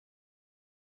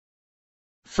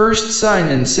First sign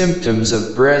and symptoms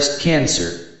of breast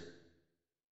cancer.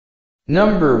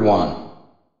 Number 1.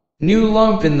 New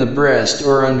lump in the breast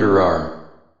or underarm.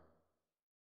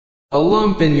 A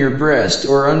lump in your breast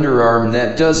or underarm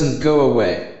that doesn't go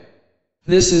away.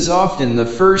 This is often the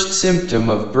first symptom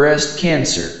of breast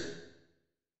cancer.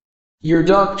 Your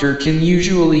doctor can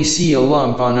usually see a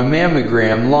lump on a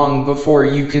mammogram long before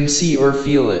you can see or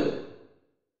feel it.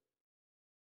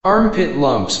 Armpit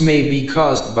lumps may be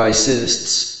caused by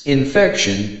cysts,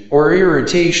 infection, or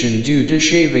irritation due to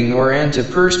shaving or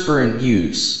antiperspirant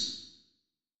use.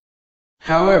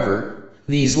 However,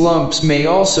 these lumps may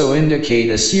also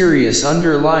indicate a serious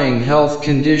underlying health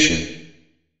condition.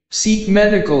 Seek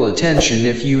medical attention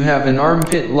if you have an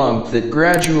armpit lump that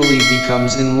gradually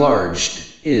becomes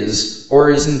enlarged, is,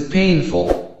 or isn't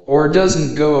painful, or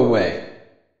doesn't go away.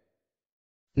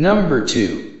 Number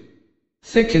 2.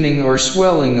 Thickening or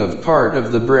swelling of part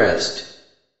of the breast.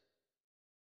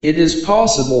 It is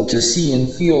possible to see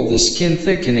and feel the skin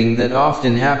thickening that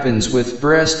often happens with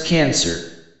breast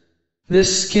cancer.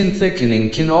 This skin thickening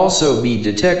can also be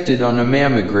detected on a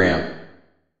mammogram.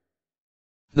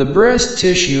 The breast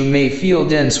tissue may feel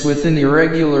dense with an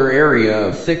irregular area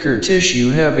of thicker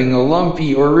tissue having a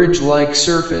lumpy or ridge-like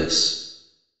surface.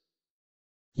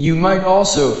 You might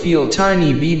also feel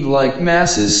tiny bead-like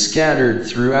masses scattered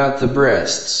throughout the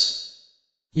breasts.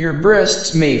 Your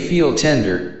breasts may feel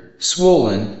tender,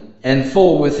 swollen, and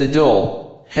full with a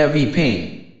dull, heavy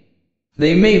pain.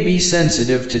 They may be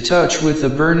sensitive to touch with a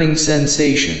burning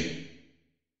sensation.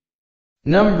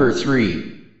 Number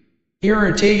 3.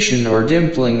 Irritation or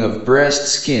dimpling of breast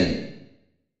skin.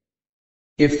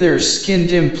 If there's skin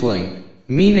dimpling,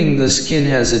 meaning the skin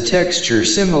has a texture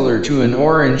similar to an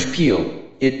orange peel,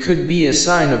 it could be a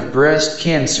sign of breast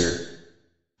cancer.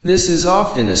 This is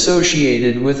often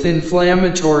associated with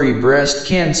inflammatory breast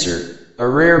cancer, a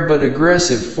rare but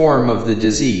aggressive form of the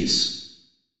disease.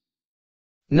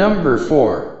 Number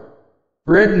 4.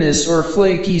 Redness or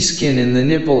flaky skin in the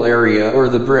nipple area or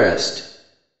the breast.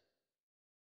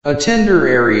 A tender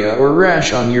area or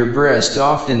rash on your breast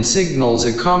often signals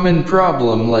a common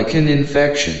problem like an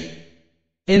infection.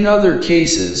 In other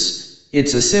cases,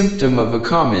 it's a symptom of a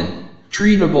common,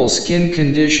 treatable skin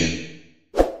condition.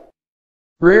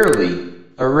 Rarely,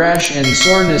 a rash and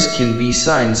soreness can be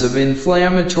signs of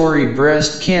inflammatory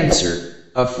breast cancer,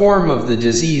 a form of the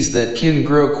disease that can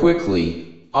grow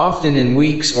quickly, often in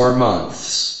weeks or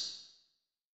months.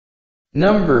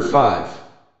 Number 5.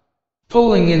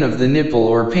 Pulling in of the nipple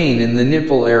or pain in the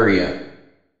nipple area.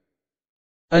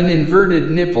 An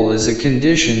inverted nipple is a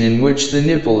condition in which the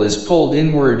nipple is pulled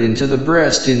inward into the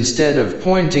breast instead of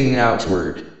pointing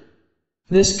outward.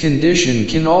 This condition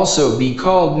can also be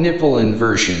called nipple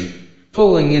inversion,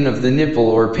 pulling in of the nipple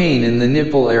or pain in the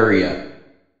nipple area.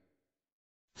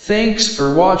 Thanks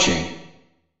for watching.